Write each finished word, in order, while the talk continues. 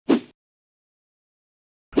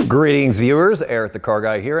Greetings viewers, Eric the Car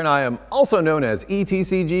Guy here, and I am also known as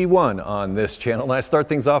ETCG1 on this channel. And I start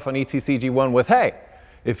things off on ETCG1 with, hey,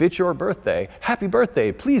 if it's your birthday, happy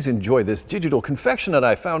birthday. Please enjoy this digital confection that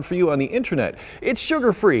I found for you on the internet. It's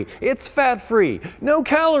sugar-free, it's fat-free, no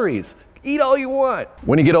calories. Eat all you want.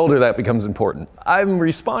 When you get older, that becomes important. I'm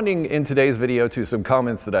responding in today's video to some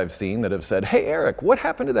comments that I've seen that have said, hey Eric, what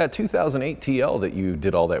happened to that 2008 TL that you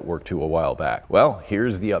did all that work to a while back? Well,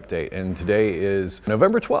 here's the update, and today is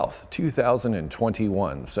November 12th,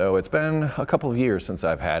 2021. So it's been a couple of years since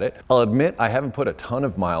I've had it. I'll admit I haven't put a ton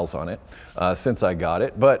of miles on it since I got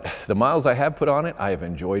it, but the miles I have put on it, I have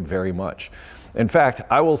enjoyed very much. In fact,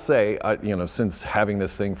 I will say, since having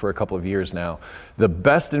this thing for a couple of years now, the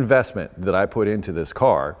best investment that I put into this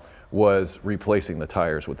car was replacing the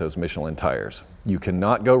tires with those Michelin tires. You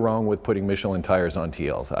cannot go wrong with putting Michelin tires on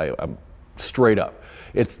TLs. I'm straight up.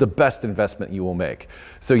 It's the best investment you will make.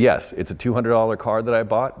 So yes, it's a $200 car that I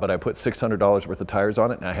bought, but I put $600 worth of tires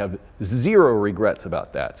on it, and I have zero regrets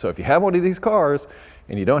about that. So if you have one of these cars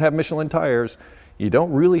and you don't have Michelin tires, you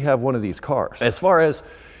don't really have one of these cars. As far as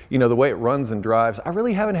the way it runs and drives, I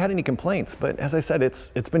really haven't had any complaints, but as I said,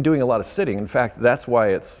 it's been doing a lot of sitting. In fact, that's why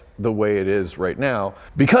it's the way it is right now.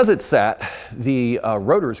 Because it sat, the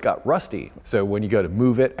rotors got rusty. So when you go to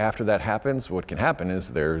move it after that happens, what can happen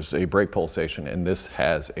is there's a brake pulsation, and this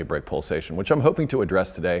has a brake pulsation, which I'm hoping to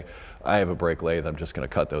address today. I have a brake lathe, I'm just gonna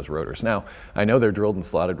cut those rotors. Now, I know they're drilled and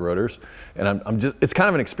slotted rotors, and it's kind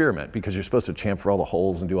of an experiment because you're supposed to chamfer all the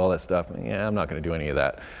holes and do all that stuff. Yeah, I'm not gonna do any of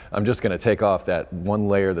that. I'm just gonna take off that one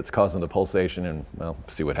layer that's causing the pulsation and, well,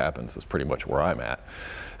 see what happens. That's pretty much where I'm at.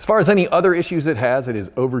 As far as any other issues it has, it is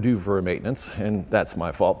overdue for a maintenance, and that's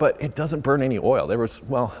my fault, but it doesn't burn any oil. There was,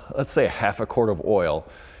 well, let's say half a quart of oil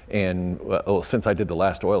since I did the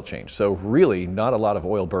last oil change. So really not a lot of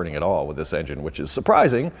oil burning at all with this engine, which is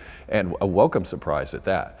surprising, and a welcome surprise at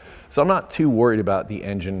that. So I'm not too worried about the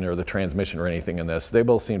engine or the transmission or anything in this. They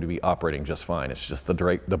both seem to be operating just fine. It's just the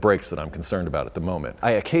brakes that I'm concerned about at the moment.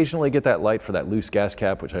 I occasionally get that light for that loose gas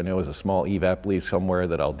cap, which I know is a small evap leak somewhere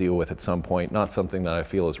that I'll deal with at some point. Not something that I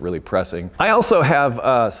feel is really pressing. I also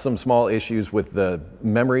have some small issues with the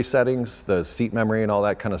memory settings, the seat memory and all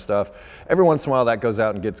that kind of stuff. Every once in a while that goes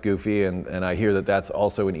out and gets goofy, and I hear that that's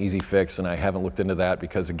also an easy fix, and I haven't looked into that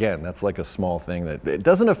because, again, that's like a small thing that it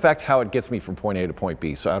doesn't affect how it gets me from point A to point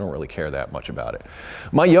B, so I don't really care that much about it.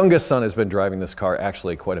 My youngest son has been driving this car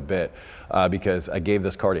actually quite a bit because I gave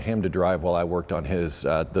this car to him to drive while I worked on his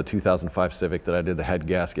the 2005 Civic that I did the head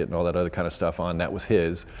gasket and all that other kind of stuff on. That was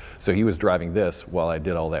his, so he was driving this while I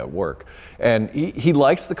did all that work. And he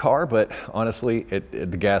likes the car, but honestly,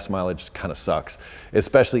 the gas mileage kind of sucks,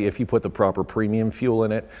 especially if you put the proper premium fuel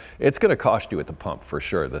in it. It's going to cost you at the pump for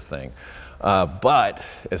sure, this thing. But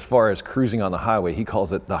as far as cruising on the highway, he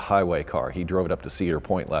calls it the highway car. He drove it up to Cedar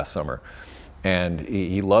Point last summer, and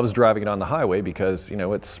he loves driving it on the highway because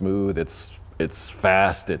it's smooth, it's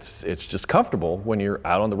fast, it's just comfortable when you're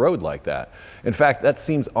out on the road like that. In fact, that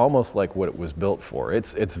seems almost like what it was built for.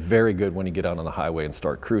 It's very good when you get out on the highway and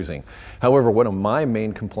start cruising. However, one of my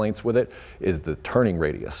main complaints with it is the turning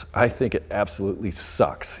radius. I think it absolutely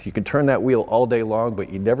sucks. You can turn that wheel all day long,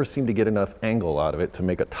 but you never seem to get enough angle out of it to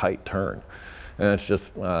make a tight turn. And it's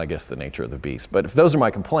just, well, I guess, the nature of the beast. But if those are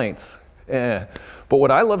my complaints, But what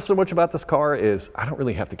I love so much about this car is I don't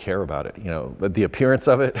really have to care about it. The appearance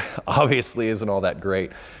of it obviously isn't all that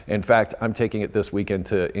great. In fact, I'm taking it this weekend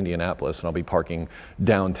to Indianapolis, and I'll be parking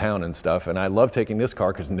downtown and stuff. And I love taking this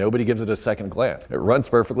car because nobody gives it a second glance. It runs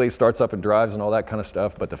perfectly, starts up and drives and all that kind of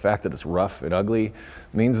stuff. But the fact that it's rough and ugly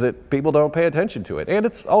means that people don't pay attention to it. And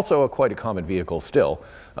it's also quite a common vehicle still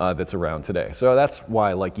that's around today. So that's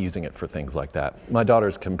why I like using it for things like that. My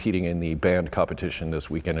daughter's competing in the band competition this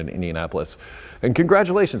weekend in Indianapolis, and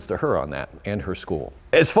congratulations to her on that and her school.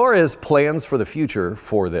 As far as plans for the future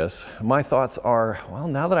for this, my thoughts are, well,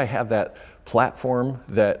 now that I have that platform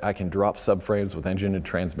that I can drop subframes with engine and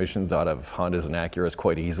transmissions out of Hondas and Acuras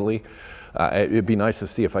quite easily, it'd be nice to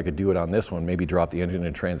see if I could do it on this one, maybe drop the engine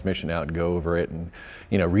and transmission out and go over it and,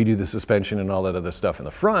 redo the suspension and all that other stuff in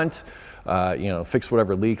the front, fix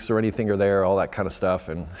whatever leaks or anything are there, all that kind of stuff.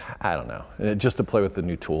 And I don't know, just to play with the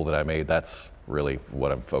new tool that I made, that's really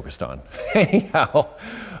what I'm focused on. Anyhow,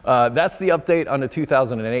 that's the update on the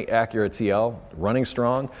 2008 Acura TL, running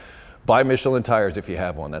strong. Buy Michelin tires if you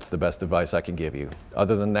have one. That's the best advice I can give you.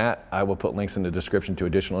 Other than that, I will put links in the description to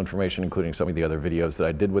additional information, including some of the other videos that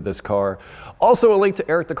I did with this car. Also a link to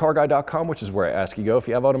ericthecarguy.com, which is where I ask you go if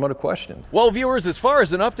you have automotive questions. Well, viewers, as far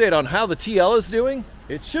as an update on how the TL is doing,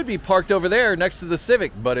 it should be parked over there next to the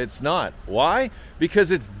Civic, but it's not. Why? Because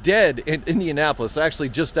it's dead in Indianapolis, actually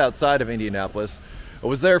just outside of Indianapolis. I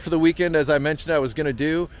was there for the weekend, as I mentioned I was going to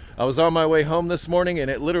do. I was on my way home this morning and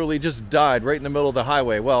it literally just died right in the middle of the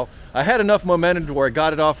highway. Well, I had enough momentum to where I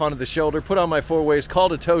got it off onto the shoulder, put on my 4-ways,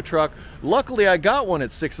 called a tow truck. Luckily, I got one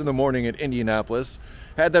at 6 in the morning in Indianapolis.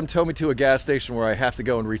 Had them tow me to a gas station where I have to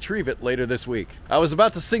go and retrieve it later this week. I was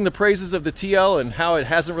about to sing the praises of the TL and how it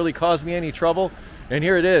hasn't really caused me any trouble. And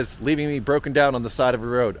here it is, leaving me broken down on the side of the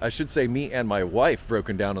road. I should say me and my wife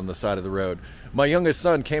broken down on the side of the road. My youngest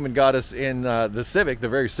son came and got us in the Civic, the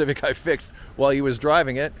very Civic I fixed while he was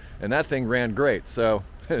driving it, and that thing ran great. So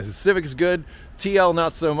the Civic's good, TL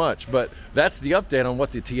not so much, but that's the update on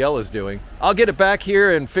what the TL is doing. I'll get it back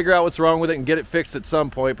here and figure out what's wrong with it and get it fixed at some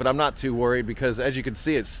point, but I'm not too worried because as you can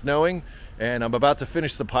see, it's snowing and I'm about to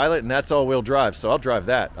finish the Pilot and that's all-wheel drive, so I'll drive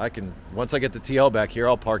that. Once I get the TL back here,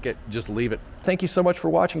 I'll park it, just leave it. Thank you so much for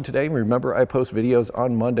watching today. Remember, I post videos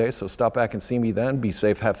on Monday, so stop back and see me then. Be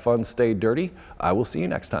safe, have fun, stay dirty. I will see you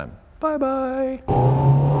next time.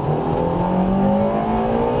 Bye-bye.